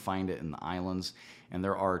definitely find it in the islands. And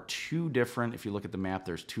there are 2 different, if you look at the map,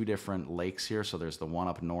 there's 2 different lakes here. So there's the one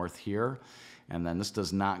up north here, and then this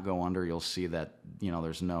does not go under. You'll see that,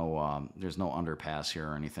 there's no underpass here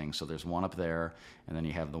or anything. So there's one up there, and then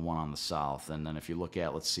you have the one on the south. And then if you look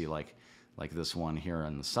at, let's see, like this one here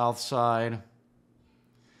on the south side.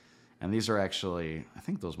 And these are actually, I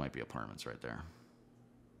think those might be apartments right there.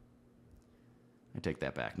 I take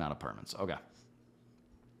that back, not apartments. Okay.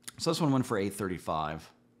 So this one went for $835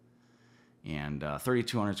 and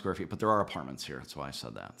 3,200 square feet, but there are apartments here. That's why I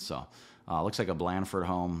said that. So looks like a Blandford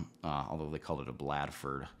home, although they called it a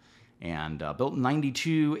Bladford. And built in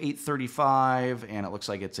 92, $835, and it looks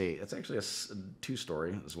like it's actually a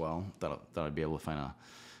 2-story as well. That I'd be able to find a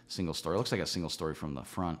single story. It looks like a single story from the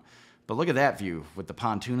front. But look at that view with the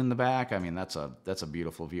pontoon in the back. I mean, that's a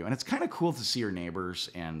beautiful view. And it's kind of cool to see your neighbors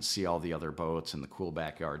and see all the other boats and the cool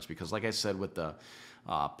backyards. Because like I said, with the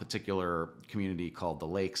particular community called the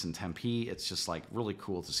Lakes in Tempe, it's just like really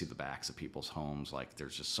cool to see the backs of people's homes. Like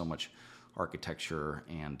there's just so much architecture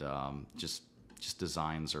and just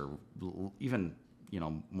designs are even,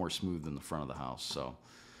 more smooth than the front of the house. So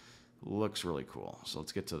looks really cool. So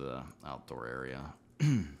let's get to the outdoor area.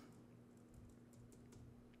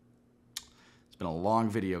 Been a long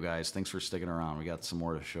video, guys. Thanks for sticking around. We got some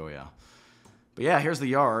more to show you. But yeah, here's the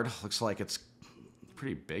yard. Looks like it's a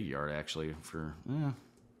pretty big yard, actually.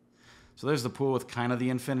 So there's the pool with kind of the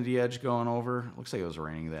infinity edge going over. Looks like it was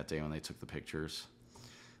raining that day when they took the pictures.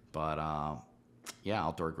 But yeah,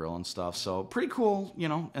 outdoor grill and stuff. So pretty cool,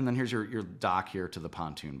 And then here's your dock here to the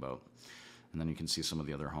pontoon boat. And then you can see some of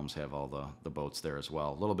the other homes have all the boats there as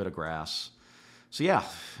well. A little bit of grass. So yeah,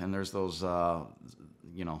 and there's those,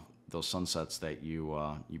 those sunsets that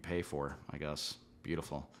you pay for, I guess.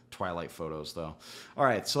 Beautiful. Twilight photos, though. All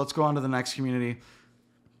right, so let's go on to the next community.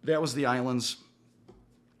 That was the islands.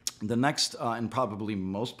 The next and probably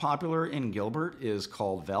most popular in Gilbert is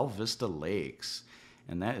called Val Vista Lakes.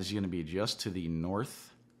 And that is going to be just to the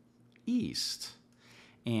northeast.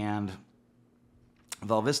 And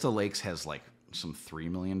Val Vista Lakes has like some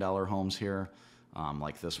 $3 million homes here.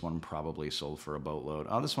 Like this one probably sold for a boatload.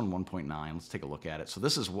 Oh, this one 1.9. Let's take a look at it. So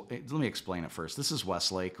this is, let me explain it first. This is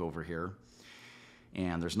Westlake over here.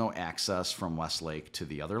 And there's no access from Westlake to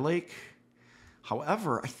the other lake.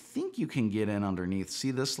 However, I think you can get in underneath.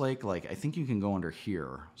 See this lake? Like, I think you can go under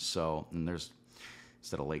here. So, and there's,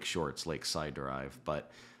 instead of Lake Shore, it's Lakeside Drive.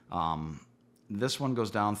 But this one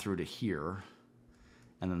goes down through to here.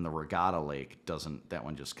 And then the Regatta Lake doesn't, that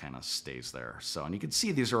one just kind of stays there. So, and you can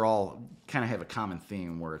see these are all kind of have a common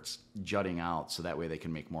theme where it's jutting out so that way they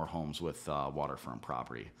can make more homes with waterfront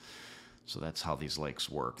property. So that's how these lakes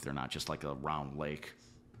work. They're not just like a round lake.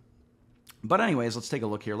 But anyways, let's take a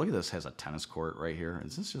look here. Look at this. It has a tennis court right here.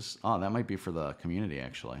 Is this just... Oh, that might be for the community,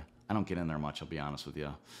 actually. I don't get in there much, I'll be honest with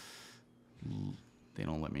you. They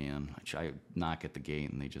don't let me in. I try knock at the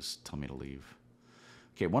gate, and they just tell me to leave.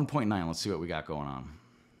 Okay, 1.9. Let's see what we got going on.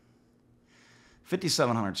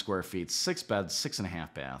 5,700 square feet, 6 beds,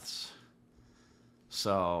 6.5 baths.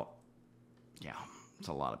 So, yeah, it's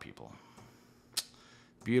a lot of people.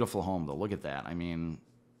 Beautiful home, though. Look at that. I mean,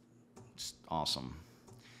 it's awesome.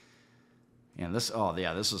 And this, oh,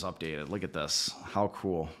 yeah, this is updated. Look at this. How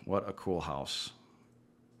cool. What a cool house.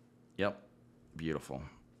 Yep, beautiful.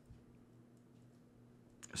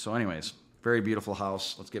 So anyways, very beautiful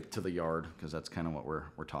house. Let's get to the yard, because that's kind of what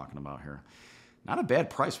we're talking about here. Not a bad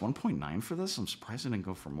price, 1.9 for this. I'm surprised I didn't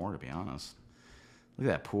go for more, to be honest. Look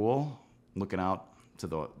at that pool, looking out to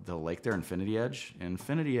the lake there, Infinity Edge.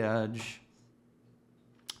 Infinity Edge.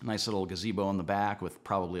 Nice little gazebo in the back with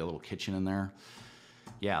probably a little kitchen in there.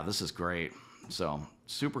 Yeah, this is great. So,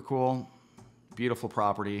 super cool. Beautiful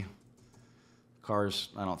property. Cars,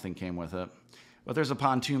 I don't think, came with it. But there's a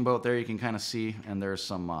pontoon boat there you can kind of see, and there's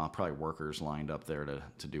some probably workers lined up there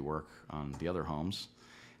to do work on the other homes.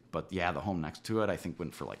 But yeah, the home next to it, I think,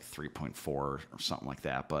 went for like 3.4 or something like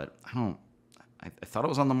that. But I thought it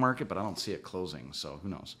was on the market, but I don't see it closing, so who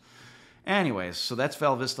knows. Anyways, so that's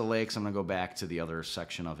Val Vista Lakes. I'm going to go back to the other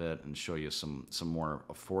section of it and show you some more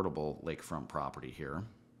affordable lakefront property here.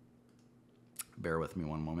 Bear with me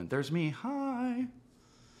one moment. There's me. Hi.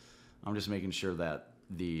 I'm just making sure that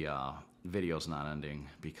the video's not ending,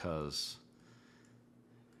 because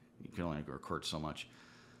you can only record so much.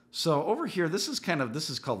 So over here, this is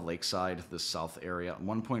called Lakeside, this south area.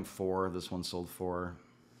 1.4, this one sold for.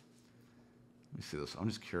 Let me see this. I'm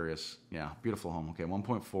just curious. Yeah, beautiful home. Okay,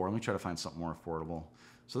 1.4. Let me try to find something more affordable.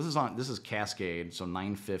 So this is Cascade, so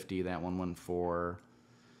 950, that 114.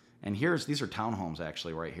 And these are townhomes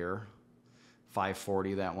actually right here.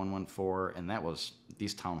 540, that 114, and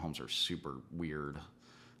these townhomes are super weird.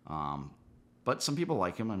 But some people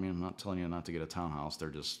like them. I mean, I'm not telling you not to get a townhouse. They're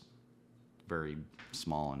just very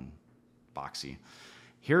small and boxy.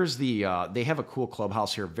 Here's they have a cool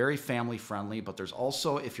clubhouse here, very family friendly, but there's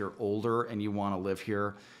also, if you're older and you want to live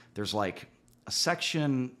here, there's like a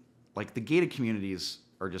section, like the gated communities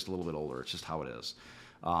are just a little bit older. It's just how it is.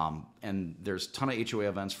 And there's a ton of HOA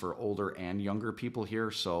events for older and younger people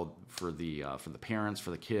here. So for the parents,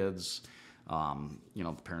 for the kids,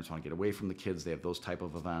 the parents want to get away from the kids, they have those type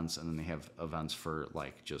of events. And then they have events for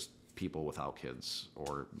like just people without kids,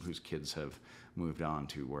 or whose kids have moved on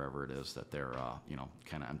to wherever it is that they're,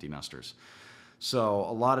 kind of empty nesters. So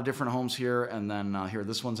a lot of different homes here. And then here,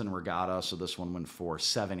 this one's in Regatta. So this one went for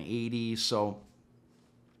 $780. So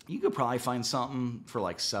you could probably find something for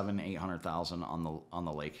like $700,000-800,000 on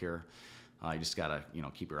the lake here. You just gotta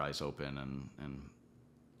keep your eyes open and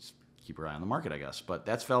keep your eye on the market, I guess. But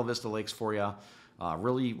that's Val Vista Lakes for you.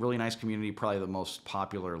 Really, really nice community. Probably the most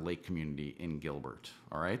popular lake community in Gilbert.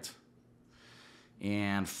 All right.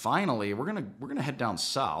 And finally, we're gonna head down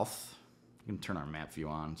south. We can turn our map view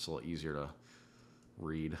on. It's a little easier to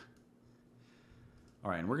read. All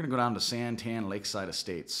right, and we're going to go down to Santan Lakeside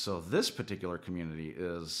Estates. So this particular community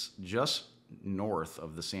is just north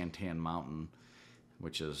of the Santan Mountain,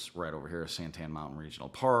 which is right over here, Santan Mountain Regional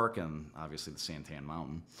Park, and obviously the Santan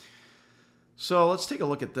Mountain. So let's take a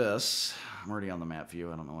look at this. I'm already on the map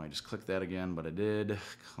view. I don't know why I just clicked that again, but I did.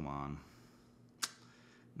 Come on.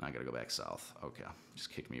 Now I got to go back south. Okay, just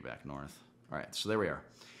kicked me back north. All right, so there we are.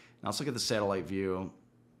 Now let's look at the satellite view.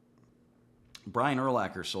 Brian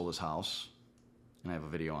Urlacher sold his house. And I have a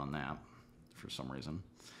video on that for some reason.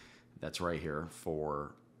 That's right here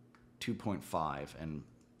for 2.5 and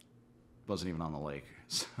wasn't even on the lake.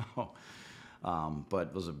 So, but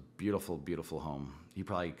it was a beautiful, beautiful home. He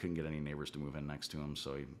probably couldn't get any neighbors to move in next to him,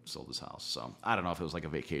 so he sold his house. So I don't know if it was like a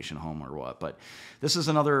vacation home or what, but this is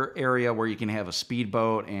another area where you can have a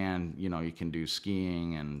speedboat and, you can do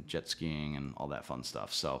skiing and jet skiing and all that fun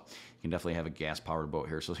stuff. So you can definitely have a gas-powered boat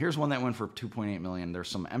here. So here's one that went for $2.8 million. There's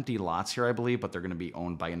some empty lots here, I believe, but they're going to be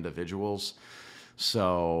owned by individuals.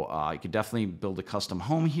 So you could definitely build a custom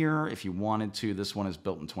home here if you wanted to. This one is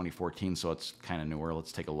built in 2014, so it's kind of newer.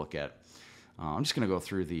 Let's take a look at. I'm just going to go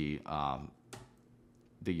through the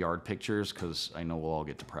yard pictures, because I know we'll all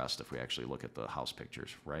get depressed if we actually look at the house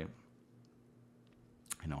pictures, right?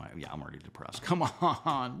 I know, I'm already depressed. Come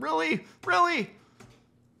on, really?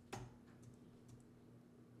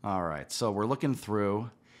 All right, so we're looking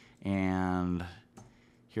through, and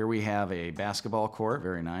here we have a basketball court,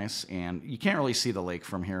 very nice, and you can't really see the lake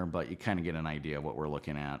from here, but you kind of get an idea of what we're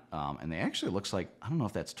looking at. And it actually looks like, I don't know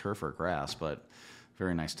if that's turf or grass, but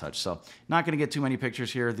Very nice touch. So not going to get too many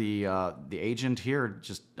pictures here. The agent here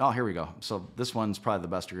just, oh, here we go. So this one's probably the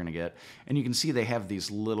best you're going to get. And you can see they have these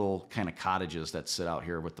little kind of cottages that sit out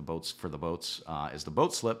here with the boats, for the boats, is the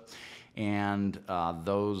boat slip. And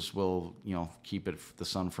those will, you know, keep the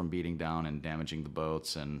sun from beating down and damaging the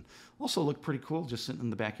boats, and also look pretty cool just sitting in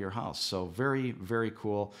the back of your house. So very, very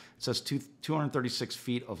cool. It says 236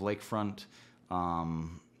 feet of lakefront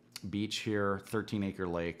beach here, 13-acre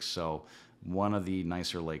lake. So one of the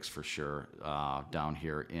nicer lakes for sure down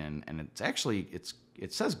here and it's actually,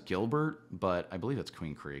 it says Gilbert, but I believe it's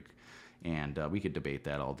Queen Creek. And we could debate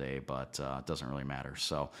that all day, but it doesn't really matter.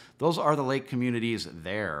 So those are the lake communities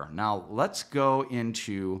there. Now let's go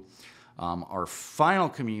into our final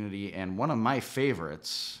community, and one of my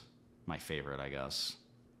favorites, my favorite, I guess,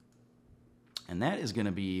 and that is going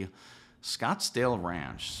to be Scottsdale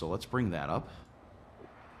Ranch. So let's bring that up.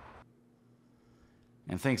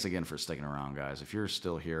 And thanks again for sticking around, guys. If you're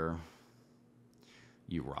still here,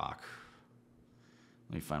 you rock.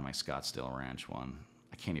 Let me find my Scottsdale Ranch one.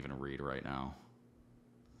 I can't even read right now.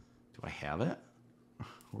 Do I have it?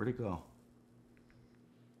 Where'd it go?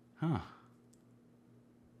 Huh.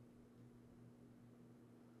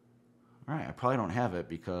 All right, I probably don't have it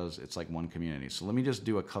because it's like one community. So let me just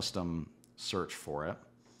do a custom search for it.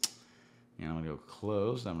 And I'm going to go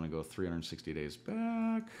closed. I'm going to go 360 days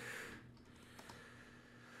back.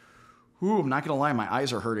 Ooh, I'm not going to lie, my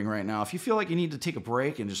eyes are hurting right now. If you feel like you need to take a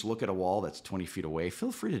break and just look at a wall that's 20 feet away,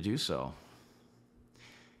 feel free to do so.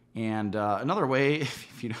 And another way,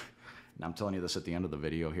 if you, and I'm telling you this at the end of the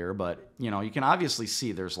video here, but you know, you can obviously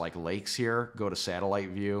see there's like lakes here. Go to satellite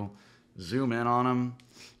view, zoom in on them.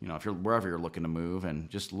 You know, if you're wherever you're looking to move, and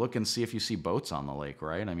just look and see if you see boats on the lake,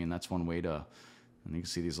 right? I mean, that's one way to. And you can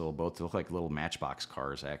see these little boats. They look like little Matchbox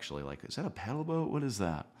cars, actually. Like, is that a paddle boat? What is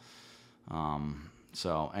that?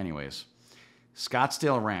 So, anyways.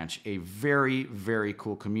 Scottsdale Ranch, a very, very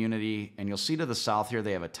cool community. And you'll see to the south here,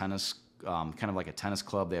 they have a tennis, kind of like a tennis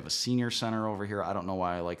club. They have a senior center over here. I don't know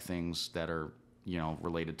why I like things that are, you know,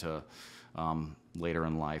 related to later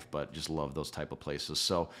in life, but just love those type of places.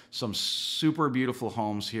 So some super beautiful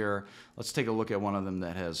homes here. Let's take a look at one of them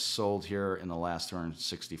that has sold here in the last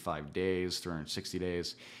 365 days, 360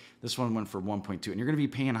 days. This one went for 1.2, and you're going to be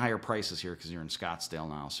paying higher prices here because you're in Scottsdale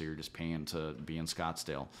now, so you're just paying to be in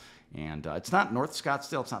Scottsdale. And it's not North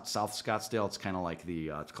Scottsdale, it's not South Scottsdale, it's kind of like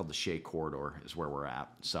the, it's called the Shea Corridor is where we're at.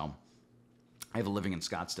 So I have a Living in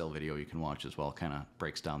Scottsdale video you can watch as well, kind of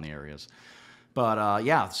breaks down the areas. But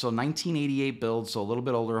yeah, so 1988 build, so a little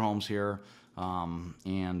bit older homes here.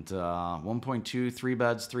 And 1.2, 3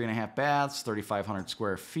 beds, 3.5 baths, 3,500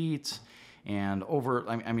 square feet. And over,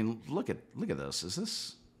 I mean, look at this.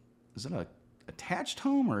 Is it a attached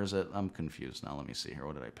home or is it, I'm confused now. Let me see here.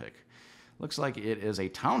 What did I pick? Looks like it is a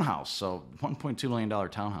townhouse. So $1.2 million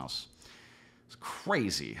townhouse. It's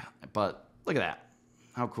crazy, but look at that.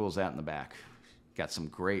 How cool is that in the back? Got some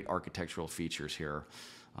great architectural features here.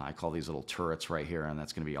 I call these little turrets right here, and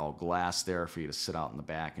that's going to be all glass there for you to sit out in the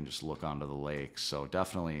back and just look onto the lake. So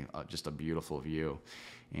definitely just a beautiful view.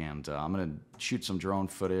 And I'm going to shoot some drone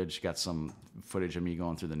footage. Got some footage of me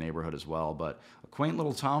going through the neighborhood as well. But a quaint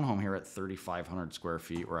little townhome here at 3,500 square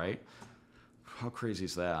feet, right? How crazy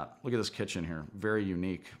is that? Look at this kitchen here. Very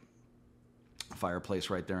unique. Fireplace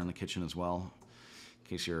right there in the kitchen as well, in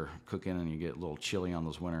case you're cooking and you get a little chilly on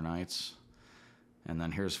those winter nights. And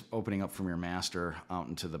then here's opening up from your master out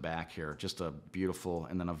into the back here. Just a beautiful,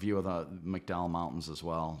 and then a view of the McDowell Mountains as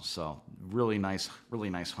well. So really nice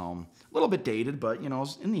home. A little bit dated, but you know,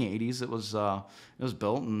 in the 80s it was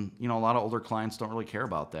built, and you know, a lot of older clients don't really care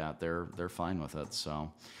about that. They're fine with it.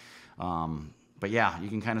 So, but yeah, you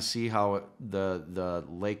can kind of see how the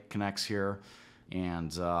lake connects here,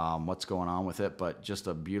 and what's going on with it. But just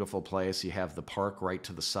a beautiful place. You have the park right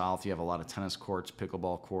to the south. You have a lot of tennis courts,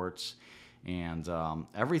 pickleball courts. And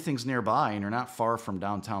everything's nearby, and you're not far from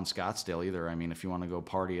downtown Scottsdale either. I mean, if you want to go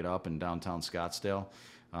party it up in downtown Scottsdale,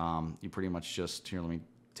 you pretty much just, here, let me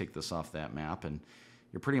take this off that map, and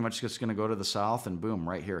you're pretty much just going to go to the south and boom,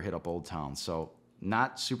 right here, hit up Old Town. So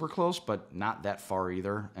not super close, but not that far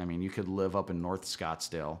either. I mean, you could live up in North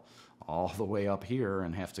Scottsdale all the way up here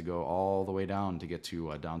and have to go all the way down to get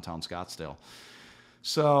to downtown Scottsdale.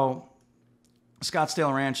 So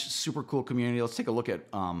Scottsdale Ranch, super cool community. Let's take a look at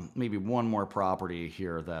maybe one more property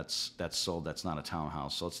here that's sold that's not a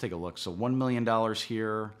townhouse. So let's take a look. So $1 million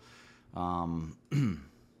here,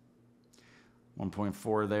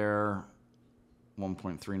 1.4 there,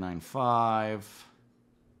 1.395,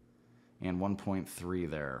 and 1.3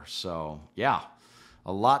 there. So yeah,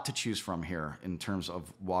 a lot to choose from here in terms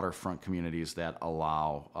of waterfront communities that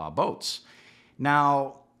allow boats.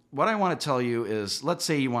 Now, what I want to tell you is, let's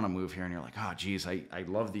say you want to move here and you're like, oh, geez, I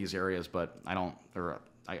love these areas, but I don't, or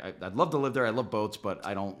I'd love to live there. I love boats, but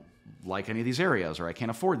I don't like any of these areas, or I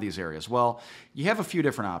can't afford these areas. Well, you have a few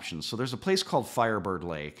different options. So there's a place called Firebird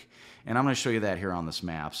Lake, and I'm going to show you that here on this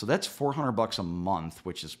map. So that's $400 a month,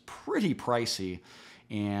 which is pretty pricey.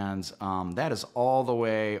 And that is all the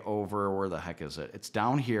way over, where the heck is it? It's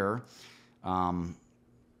down here,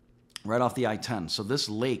 right off the I-10. So this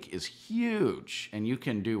lake is huge, and you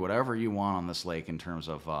can do whatever you want on this lake in terms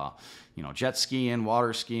of, you know, jet skiing,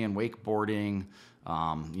 water skiing, wakeboarding,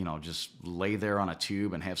 you know, just lay there on a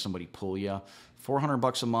tube and have somebody pull you.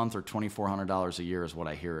 $400 a month or $2,400 a year is what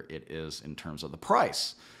I hear it is in terms of the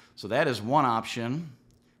price. So that is one option,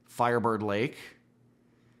 Firebird Lake.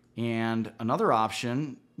 And another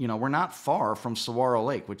option, you know, we're not far from Saguaro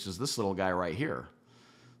Lake, which is this little guy right here.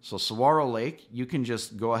 So Saguaro Lake, you can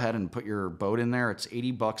just go ahead and put your boat in there. It's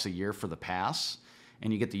 $80 a year for the pass,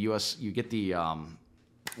 and you get the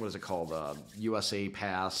what is it called? USA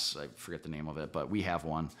Pass. I forget the name of it, but we have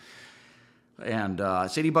one. And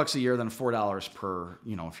it's $80 a year, then $4 per,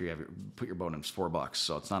 you know, if you have put your boat in, it's $4.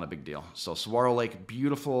 So it's not a big deal. So Saguaro Lake,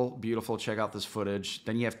 beautiful, beautiful. Check out this footage.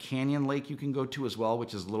 Then you have Canyon Lake you can go to as well,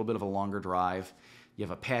 which is a little bit of a longer drive. You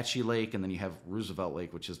have Apache Lake, and then you have Roosevelt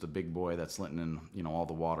Lake, which is the big boy that's letting in, you know, all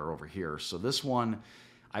the water over here. So this one,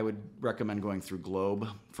 I would recommend going through Globe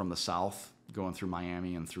from the south, going through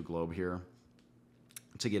Miami and through Globe here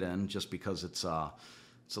to get in, just because it's a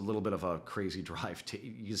little bit of a crazy drive.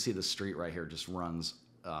 You see the street right here just runs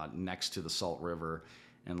next to the Salt River,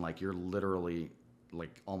 and like you're literally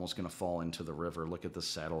like almost gonna fall into the river. Look at this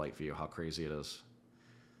satellite view, how crazy it is.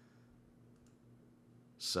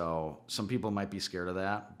 So some people might be scared of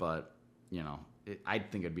that, but you know, I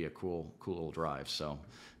think it'd be a cool little drive. So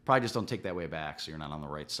probably just don't take that way back, so you're not on the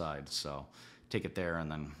right side. So take it there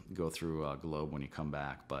and then go through Globe when you come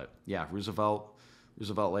back. But yeah, Roosevelt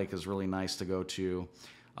Lake is really nice to go to.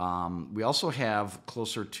 We also have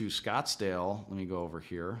closer to Scottsdale. Let me go over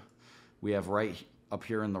here. We have right up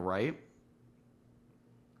here in the right,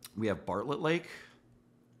 we have Bartlett Lake.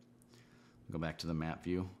 Go back to the map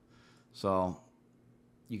view. So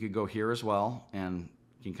you could go here as well, and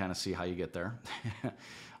you can kind of see how you get there.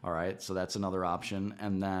 All right, so that's another option.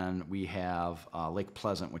 And then we have Lake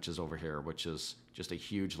Pleasant, which is over here, which is just a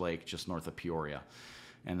huge lake just north of Peoria.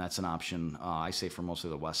 And that's an option, I say, for most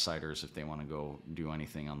of the West Siders. If they want to go do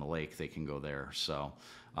anything on the lake, they can go there. So,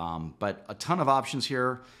 but a ton of options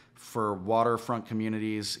here for waterfront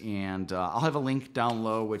communities. And I'll have a link down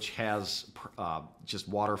low which has just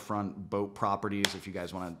waterfront boat properties if you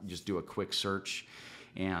guys want to just do a quick search.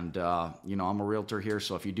 And, you know, I'm a realtor here,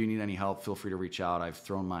 so if you do need any help, feel free to reach out. I've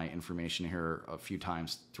thrown my information here a few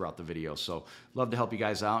times throughout the video. So love to help you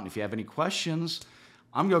guys out. And if you have any questions,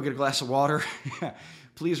 I'm going to go get a glass of water.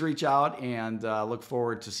 Please reach out, and look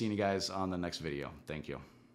forward to seeing you guys on the next video. Thank you.